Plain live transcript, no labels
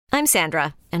I'm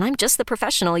Sandra, and I'm just the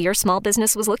professional your small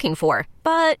business was looking for.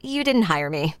 But you didn't hire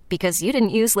me because you didn't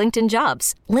use LinkedIn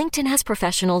Jobs. LinkedIn has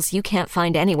professionals you can't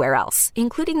find anywhere else,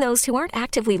 including those who aren't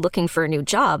actively looking for a new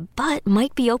job, but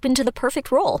might be open to the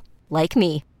perfect role, like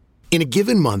me. In a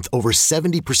given month, over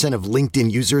 70% of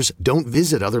LinkedIn users don't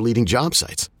visit other leading job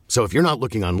sites. So if you're not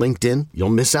looking on LinkedIn, you'll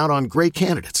miss out on great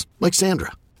candidates like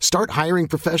Sandra. Start hiring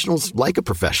professionals like a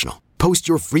professional. Post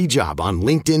your free job on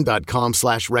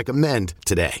linkedin.com/recommend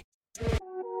today.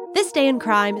 This Day in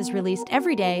Crime is released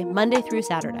every day, Monday through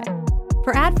Saturday.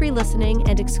 For ad-free listening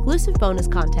and exclusive bonus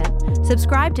content,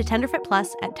 subscribe to Tenderfoot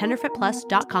Plus at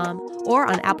tenderfootplus.com or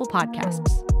on Apple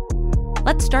Podcasts.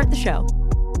 Let's start the show.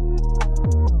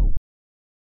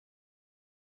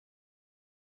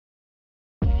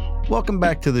 Welcome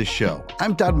back to the show.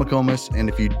 I'm Todd McComas, and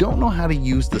if you don't know how to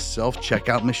use the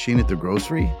self-checkout machine at the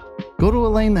grocery, go to a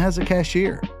lane that has a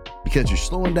cashier, because you're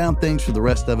slowing down things for the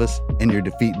rest of us and you're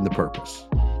defeating the purpose.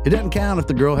 It doesn't count if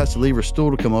the girl has to leave her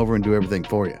stool to come over and do everything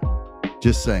for you.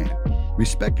 Just saying,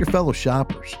 respect your fellow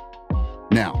shoppers.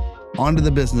 Now, on to the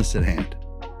business at hand.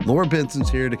 Laura Benson's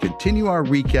here to continue our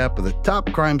recap of the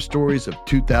top crime stories of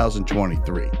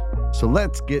 2023. So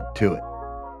let's get to it.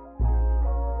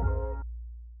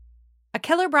 A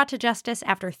killer brought to justice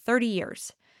after 30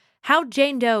 years. How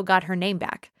Jane Doe got her name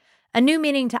back. A new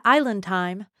meaning to island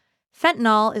time.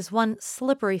 Fentanyl is one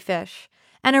slippery fish.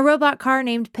 And a robot car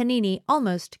named Panini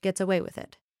almost gets away with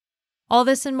it. All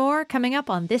this and more coming up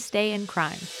on This Day in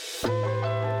Crime.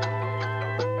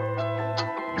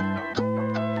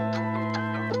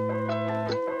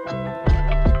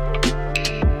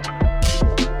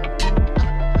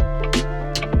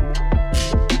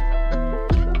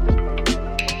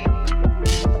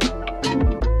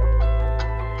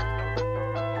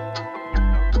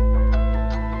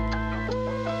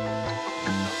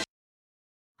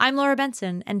 I'm Laura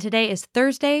Benson, and today is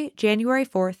Thursday, January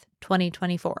 4th,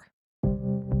 2024.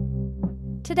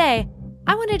 Today,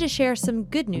 I wanted to share some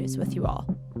good news with you all.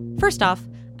 First off,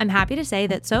 I'm happy to say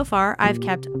that so far I've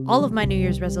kept all of my New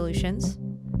Year's resolutions.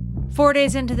 4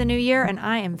 days into the new year, and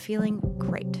I am feeling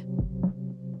great.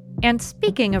 And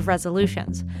speaking of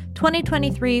resolutions,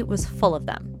 2023 was full of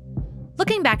them.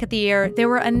 Looking back at the year, there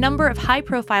were a number of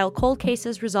high-profile cold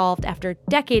cases resolved after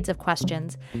decades of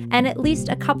questions, and at least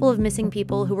a couple of missing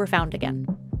people who were found again.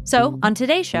 So, on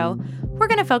today's show, we're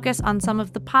going to focus on some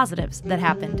of the positives that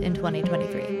happened in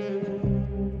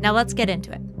 2023. Now let's get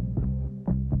into it.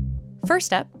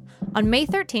 First up, on May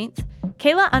 13th,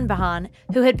 Kayla Unbahan,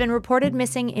 who had been reported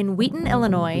missing in Wheaton,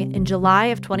 Illinois in July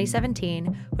of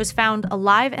 2017, was found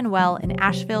alive and well in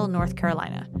Asheville, North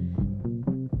Carolina.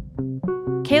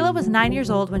 Kayla was 9 years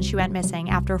old when she went missing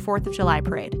after a 4th of July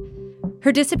parade.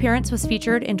 Her disappearance was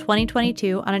featured in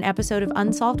 2022 on an episode of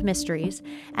Unsolved Mysteries,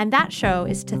 and that show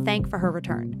is to thank for her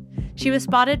return. She was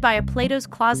spotted by a Plato's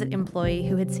Closet employee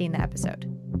who had seen the episode.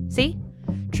 See?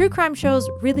 True crime shows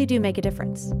really do make a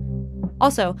difference.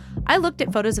 Also, I looked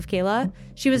at photos of Kayla.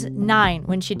 She was 9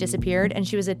 when she disappeared, and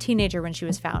she was a teenager when she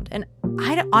was found. And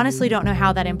I honestly don't know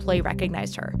how that employee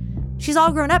recognized her. She's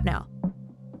all grown up now.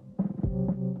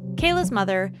 Kayla's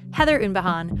mother, Heather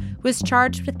Unbahan, was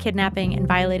charged with kidnapping and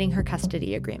violating her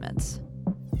custody agreements.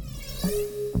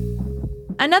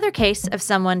 Another case of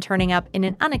someone turning up in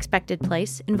an unexpected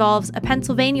place involves a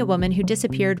Pennsylvania woman who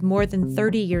disappeared more than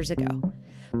 30 years ago.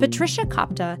 Patricia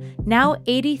Kopta, now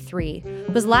 83,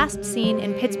 was last seen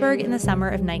in Pittsburgh in the summer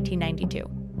of 1992.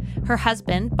 Her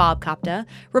husband, Bob Kopta,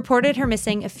 reported her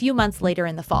missing a few months later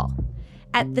in the fall.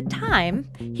 At the time,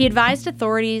 he advised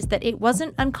authorities that it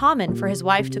wasn't uncommon for his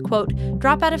wife to, quote,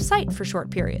 drop out of sight for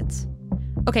short periods.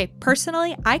 Okay,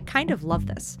 personally, I kind of love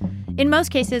this. In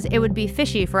most cases, it would be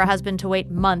fishy for a husband to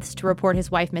wait months to report his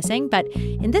wife missing, but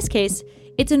in this case,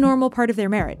 it's a normal part of their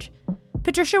marriage.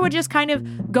 Patricia would just kind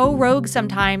of go rogue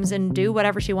sometimes and do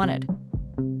whatever she wanted.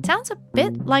 Sounds a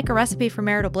bit like a recipe for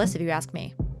marital bliss, if you ask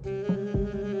me.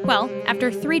 Well,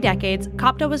 after 3 decades,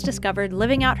 Kopta was discovered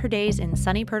living out her days in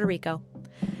sunny Puerto Rico.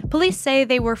 Police say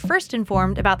they were first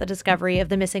informed about the discovery of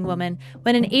the missing woman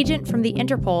when an agent from the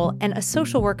Interpol and a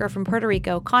social worker from Puerto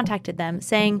Rico contacted them,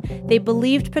 saying they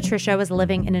believed Patricia was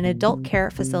living in an adult care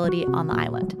facility on the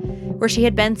island, where she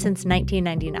had been since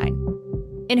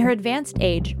 1999. In her advanced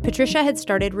age, Patricia had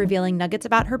started revealing nuggets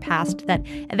about her past that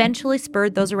eventually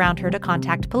spurred those around her to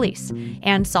contact police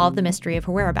and solve the mystery of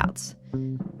her whereabouts.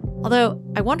 Although,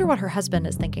 I wonder what her husband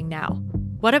is thinking now.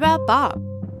 What about Bob?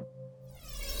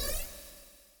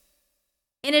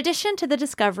 In addition to the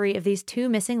discovery of these 2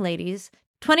 missing ladies,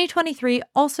 2023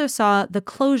 also saw the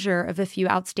closure of a few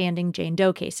outstanding Jane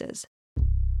Doe cases.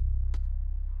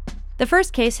 The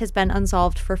first case has been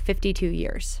unsolved for 52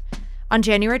 years. On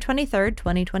January 23,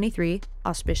 2023,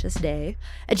 auspicious day,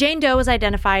 a Jane Doe was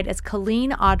identified as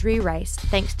Colleen Audrey Rice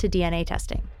thanks to DNA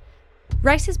testing.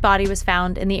 Rice's body was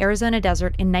found in the Arizona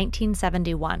desert in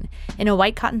 1971 in a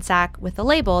white cotton sack with a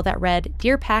label that read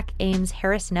Deer Pack Ames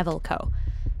Harris Neville Co.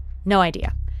 No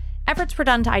idea. Efforts were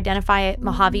done to identify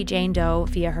Mojave Jane Doe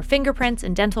via her fingerprints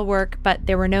and dental work, but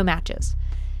there were no matches.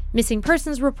 Missing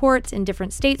persons reports in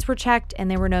different states were checked, and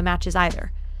there were no matches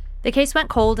either. The case went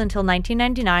cold until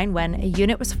 1999 when a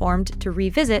unit was formed to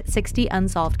revisit 60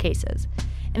 unsolved cases.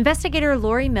 Investigator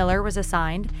Lori Miller was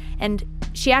assigned, and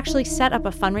she actually set up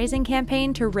a fundraising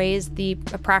campaign to raise the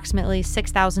approximately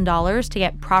 $6,000 to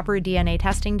get proper DNA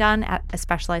testing done at a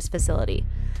specialized facility.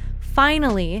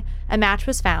 Finally, a match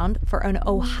was found for an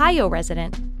Ohio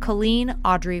resident, Colleen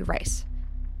Audrey Rice.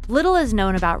 Little is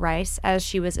known about Rice, as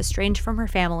she was estranged from her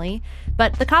family,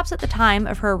 but the cops at the time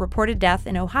of her reported death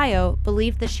in Ohio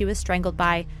believed that she was strangled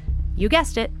by, you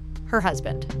guessed it, her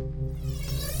husband.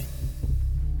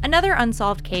 Another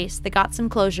unsolved case that got some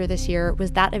closure this year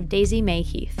was that of Daisy Mae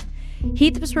Heath.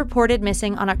 Heath was reported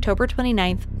missing on October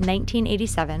 29,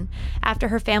 1987, after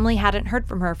her family hadn't heard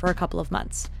from her for a couple of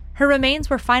months. Her remains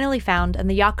were finally found on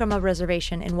the Yakima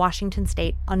Reservation in Washington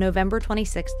state on November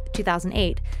 26,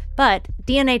 2008, but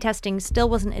DNA testing still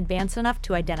wasn't advanced enough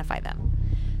to identify them.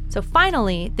 So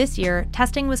finally, this year,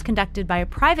 testing was conducted by a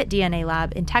private DNA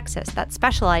lab in Texas that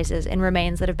specializes in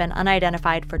remains that have been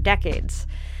unidentified for decades.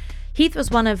 Heath was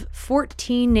one of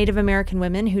 14 Native American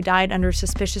women who died under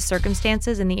suspicious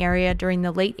circumstances in the area during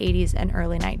the late 80s and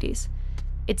early 90s.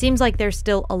 It seems like there's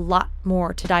still a lot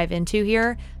more to dive into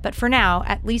here, but for now,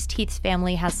 at least Heath's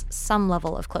family has some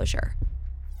level of closure.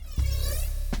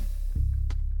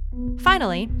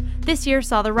 Finally, this year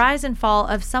saw the rise and fall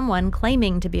of someone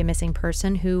claiming to be a missing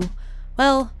person who,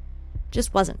 well,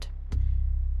 just wasn't.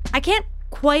 I can't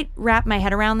quite wrap my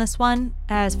head around this one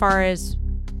as far as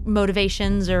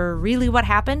motivations or really what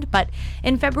happened, but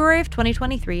in February of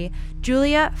 2023,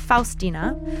 Julia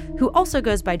Faustina, who also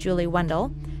goes by Julie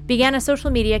Wendell, began a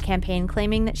social media campaign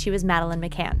claiming that she was Madeleine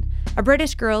McCann, a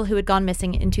British girl who had gone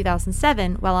missing in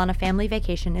 2007 while on a family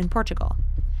vacation in Portugal.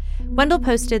 Wendell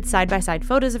posted side-by-side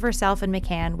photos of herself and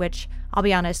McCann, which, I'll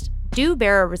be honest, do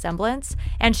bear a resemblance,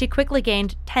 and she quickly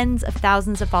gained tens of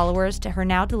thousands of followers to her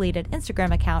now deleted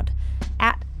Instagram account,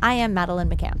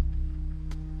 @IamMadeleineMcCann.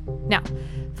 Now,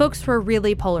 folks were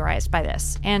really polarized by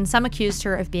this, and some accused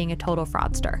her of being a total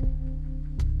fraudster.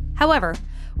 However,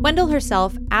 Wendell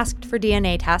herself asked for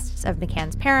DNA tests of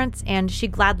McCann's parents, and she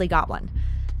gladly got one.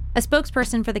 A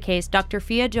spokesperson for the case, Dr.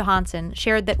 Fia Johansson,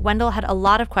 shared that Wendell had a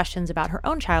lot of questions about her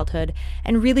own childhood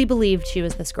and really believed she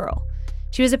was this girl.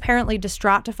 She was apparently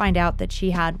distraught to find out that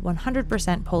she had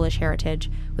 100% Polish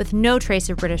heritage, with no trace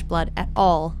of British blood at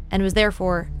all, and was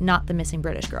therefore not the missing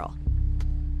British girl.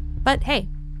 But hey,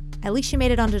 at least she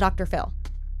made it onto Dr. Phil.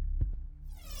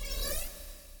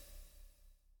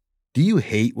 Do you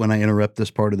hate when I interrupt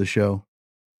this part of the show?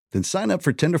 Then sign up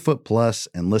for Tenderfoot Plus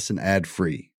and listen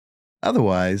ad-free.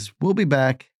 Otherwise, we'll be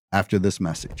back after this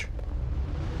message.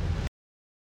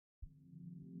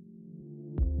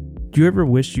 Do you ever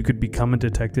wish you could become a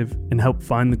detective and help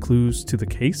find the clues to the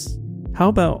case? How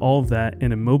about all of that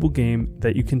in a mobile game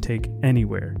that you can take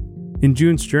anywhere? In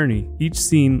June's Journey, each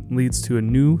scene leads to a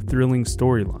new, thrilling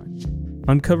storyline.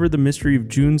 Uncover the mystery of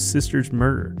June's sister's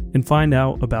murder and find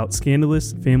out about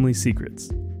scandalous family secrets.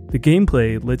 The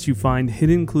gameplay lets you find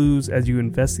hidden clues as you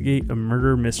investigate a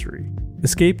murder mystery.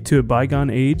 Escape to a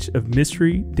bygone age of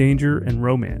mystery, danger, and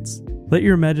romance. Let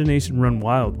your imagination run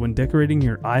wild when decorating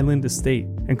your island estate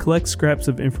and collect scraps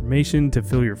of information to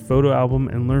fill your photo album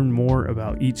and learn more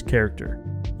about each character.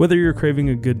 Whether you're craving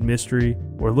a good mystery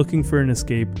or looking for an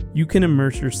escape, you can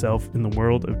immerse yourself in the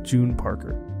world of June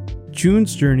Parker.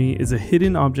 June's Journey is a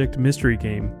hidden object mystery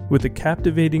game with a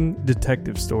captivating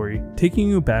detective story taking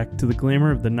you back to the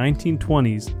glamour of the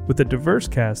 1920s with a diverse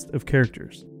cast of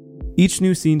characters. Each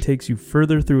new scene takes you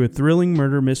further through a thrilling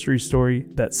murder mystery story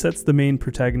that sets the main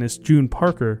protagonist, June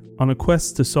Parker, on a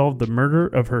quest to solve the murder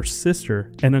of her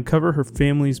sister and uncover her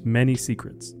family's many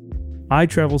secrets. I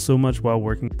travel so much while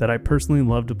working that I personally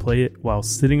love to play it while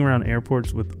sitting around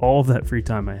airports with all of that free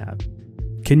time I have.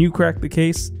 Can you crack the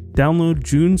case? Download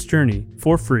June's Journey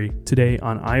for free today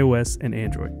on iOS and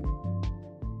Android.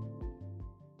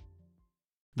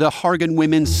 The Hargan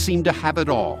women seem to have it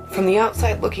all. From the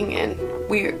outside looking in,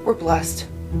 we were blessed.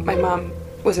 My mom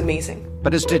was amazing.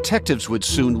 But as detectives would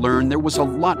soon learn, there was a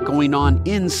lot going on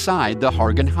inside the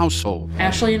Hargan household.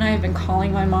 Ashley and I have been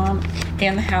calling my mom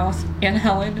and the house and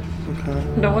Helen. Okay.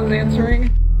 No one's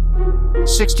answering.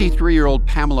 63-year-old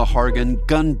Pamela Hargan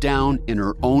gunned down in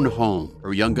her own home.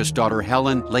 Her youngest daughter,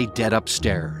 Helen, lay dead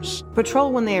upstairs.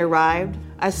 Patrol, when they arrived,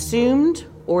 assumed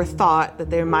or thought that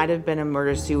there might have been a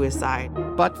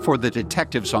murder-suicide. But for the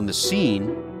detectives on the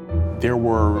scene, there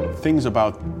were things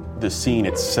about the scene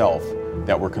itself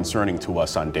that were concerning to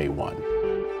us on day one.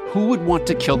 Who would want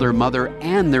to kill their mother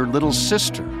and their little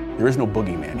sister? There is no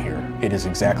boogeyman here. It is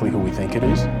exactly who we think it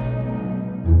is.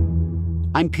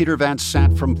 I'm Peter Van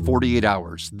Sant from 48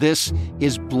 Hours. This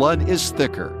is Blood is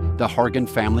Thicker, the Hargan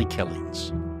Family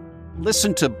Killings.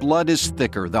 Listen to Blood is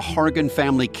Thicker, the Hargan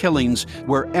Family Killings,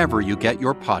 wherever you get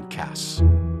your podcasts.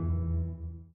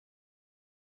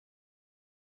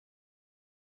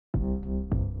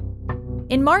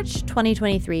 In March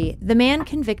 2023, the man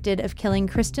convicted of killing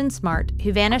Kristen Smart,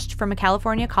 who vanished from a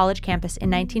California college campus in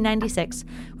 1996,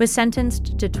 was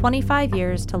sentenced to 25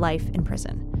 years to life in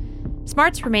prison.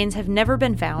 Smart's remains have never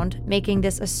been found, making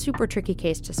this a super tricky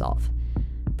case to solve.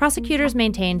 Prosecutors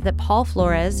maintained that Paul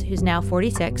Flores, who's now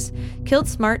 46, killed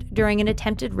Smart during an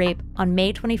attempted rape on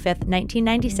May 25,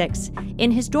 1996,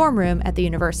 in his dorm room at the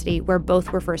university where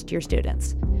both were first-year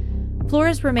students.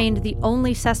 Flores remained the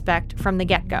only suspect from the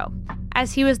get-go,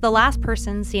 as he was the last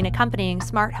person seen accompanying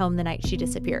Smart home the night she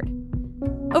disappeared.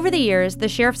 Over the years, the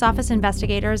Sheriff's Office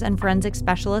investigators and forensic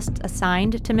specialists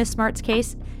assigned to Miss Smart's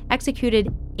case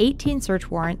executed 18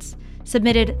 search warrants,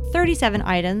 submitted 37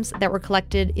 items that were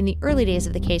collected in the early days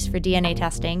of the case for DNA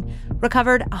testing,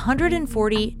 recovered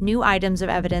 140 new items of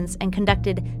evidence, and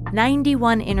conducted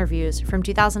 91 interviews from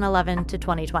 2011 to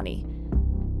 2020.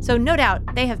 So no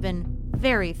doubt, they have been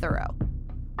very thorough.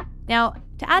 Now,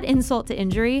 to add insult to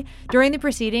injury, during the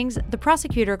proceedings, the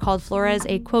prosecutor called Flores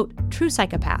a, quote, true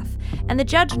psychopath, and the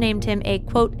judge named him a,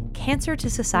 quote, cancer to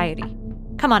society.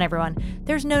 Come on, everyone.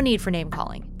 There's no need for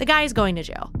name-calling. The guy is going to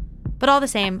jail. But all the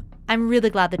same, I'm really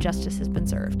glad that justice has been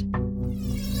served.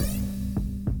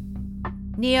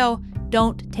 Neo,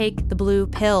 don't take the blue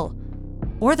pill.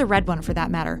 Or the red one, for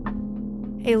that matter.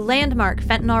 A landmark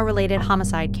fentanyl-related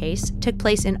homicide case took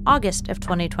place in August of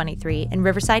 2023 in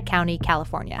Riverside County,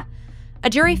 California. A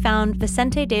jury found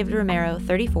Vicente David Romero,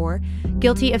 34,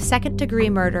 guilty of second-degree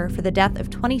murder for the death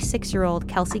of 26-year-old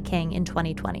Kelsey King in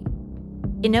 2020.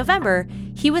 In November,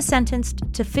 he was sentenced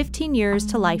to 15 years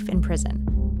to life in prison.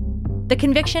 The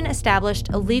conviction established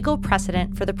a legal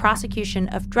precedent for the prosecution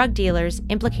of drug dealers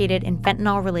implicated in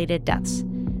fentanyl-related deaths.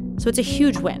 So it's a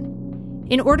huge win.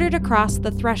 In order to cross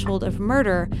the threshold of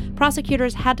murder,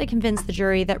 prosecutors had to convince the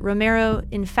jury that Romero,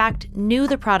 in fact, knew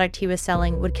the product he was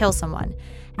selling would kill someone,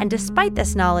 and despite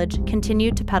this knowledge,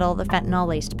 continued to peddle the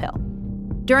fentanyl-laced pill.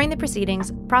 During the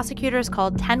proceedings, prosecutors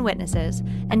called 10 witnesses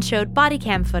and showed body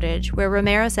cam footage where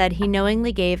Romero said he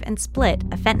knowingly gave and split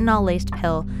a fentanyl-laced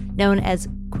pill known as,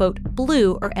 quote,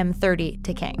 blue or M30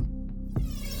 to King.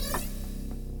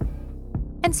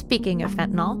 And speaking of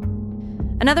fentanyl,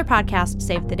 another podcast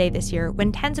saved the day this year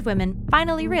when tens of women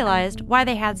finally realized why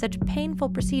they had such painful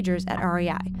procedures at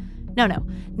REI. No,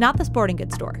 not the sporting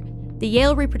goods store. The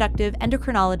Yale Reproductive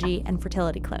Endocrinology and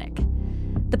Fertility Clinic.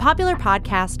 The popular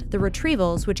podcast, The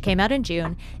Retrievals, which came out in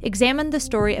June, examined the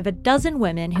story of a dozen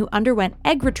women who underwent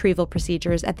egg retrieval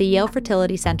procedures at the Yale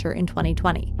Fertility Center in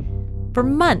 2020. For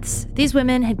months, these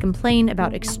women had complained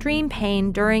about extreme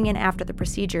pain during and after the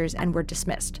procedures and were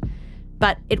dismissed.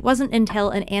 But it wasn't until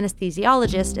an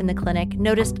anesthesiologist in the clinic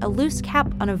noticed a loose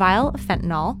cap on a vial of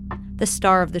fentanyl, the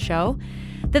star of the show,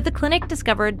 that the clinic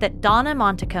discovered that Donna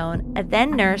Montacone, a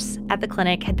then nurse at the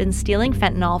clinic, had been stealing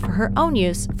fentanyl for her own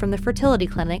use from the fertility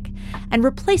clinic and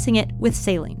replacing it with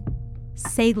saline.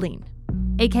 Saline,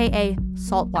 aka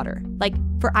salt water, like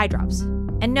for eye drops.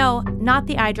 And no, not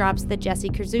the eye drops that Jesse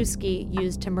Krasuski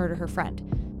used to murder her friend.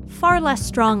 Far less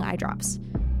strong eye drops.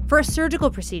 For a surgical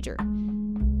procedure.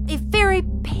 A very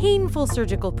painful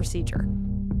surgical procedure.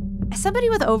 As somebody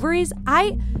with ovaries,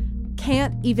 I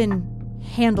can't even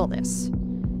handle this.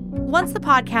 Once the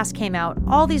podcast came out,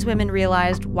 all these women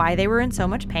realized why they were in so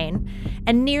much pain,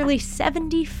 and nearly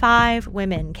 75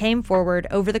 women came forward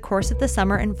over the course of the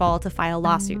summer and fall to file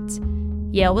lawsuits.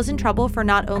 Yale was in trouble for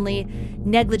not only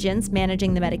negligence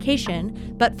managing the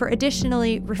medication, but for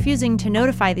additionally refusing to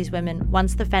notify these women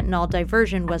once the fentanyl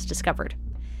diversion was discovered.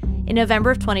 In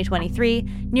November of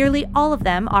 2023, nearly all of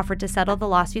them offered to settle the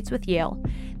lawsuits with Yale.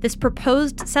 This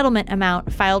proposed settlement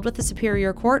amount filed with the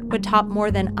Superior Court would top more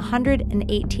than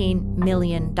 $118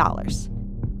 million.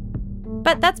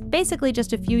 But that's basically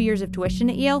just a few years of tuition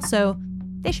at Yale, so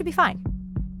they should be fine.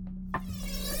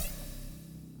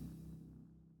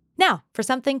 Now, for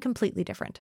something completely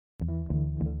different.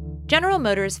 General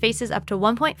Motors faces up to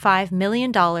 $1.5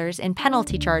 million in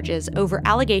penalty charges over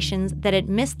allegations that it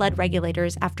misled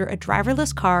regulators after a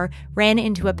driverless car ran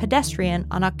into a pedestrian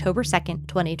on October 2nd,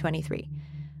 2023.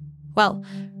 Well,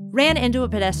 ran into a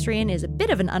pedestrian is a bit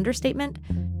of an understatement.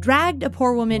 Dragged a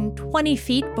poor woman 20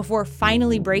 feet before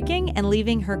finally braking and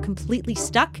leaving her completely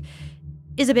stuck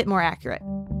is a bit more accurate.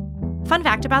 Fun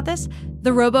fact about this,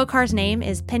 the robocar's name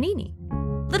is Panini.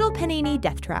 Little Panini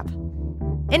Death Trap.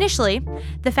 Initially,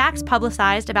 the facts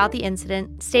publicized about the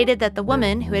incident stated that the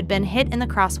woman, who had been hit in the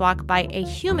crosswalk by a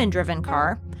human-driven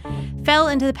car, fell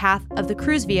into the path of the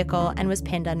Cruise vehicle and was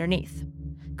pinned underneath.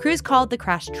 Cruise called the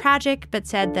crash tragic, but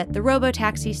said that the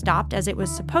robotaxi stopped as it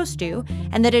was supposed to,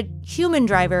 and that a human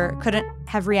driver couldn't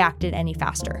have reacted any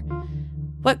faster.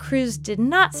 What Cruise did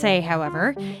not say,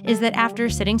 however, is that after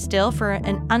sitting still for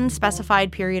an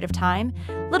unspecified period of time,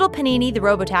 little Panini, the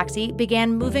robotaxi,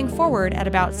 began moving forward at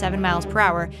about 7 miles per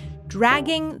hour,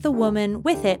 dragging the woman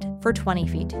with it for 20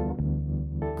 feet.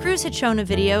 Cruise had shown a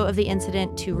video of the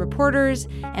incident to reporters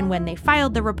and when they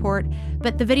filed the report,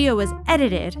 but the video was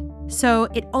edited, so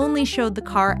it only showed the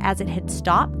car as it had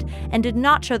stopped and did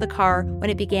not show the car when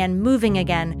it began moving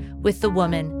again with the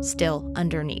woman still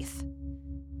underneath.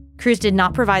 Cruise did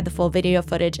not provide the full video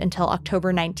footage until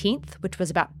October 19th, which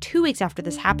was about 2 weeks after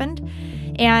this happened.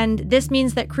 And this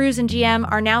means that Cruise and GM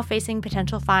are now facing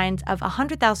potential fines of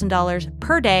 $100,000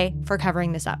 per day for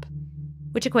covering this up,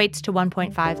 which equates to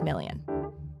 $1.5 million.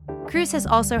 Cruise has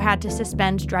also had to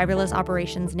suspend driverless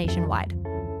operations nationwide.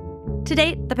 To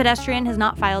date, the pedestrian has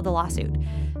not filed a lawsuit,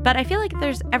 but I feel like if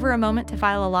there's ever a moment to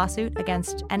file a lawsuit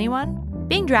against anyone,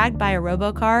 being dragged by a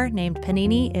robocar named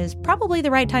Panini is probably the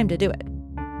right time to do it.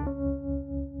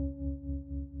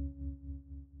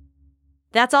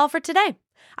 That's all for today.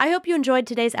 I hope you enjoyed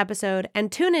today's episode and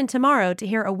tune in tomorrow to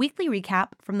hear a weekly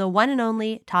recap from the one and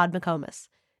only Todd McComas,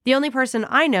 the only person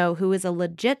I know who is a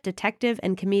legit detective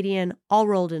and comedian all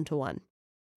rolled into one.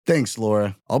 Thanks,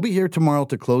 Laura. I'll be here tomorrow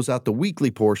to close out the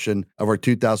weekly portion of our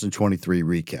 2023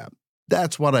 recap.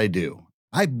 That's what I do.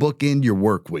 I bookend your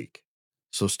work week.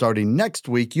 So starting next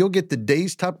week, you'll get the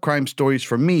day's top crime stories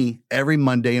from me every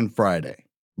Monday and Friday.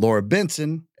 Laura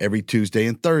Benson every Tuesday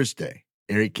and Thursday.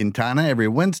 Eric Quintana every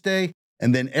Wednesday,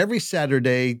 and then every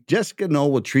Saturday, Jessica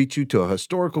Knoll will treat you to a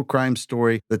historical crime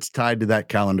story that's tied to that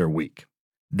calendar week.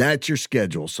 That's your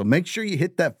schedule, so make sure you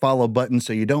hit that follow button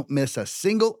so you don't miss a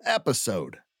single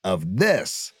episode of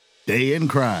This Day in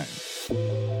Crime.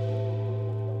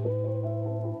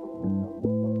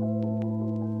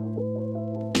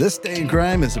 This Day in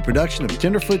Crime is a production of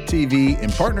Tenderfoot TV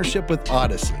in partnership with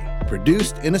Odyssey,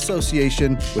 produced in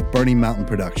association with Burning Mountain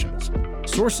Productions.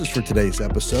 Sources for today's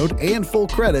episode and full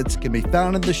credits can be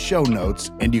found in the show notes,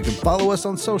 and you can follow us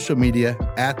on social media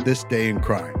at This Day in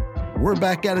Crime. We're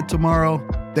back at it tomorrow.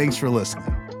 Thanks for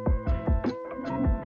listening.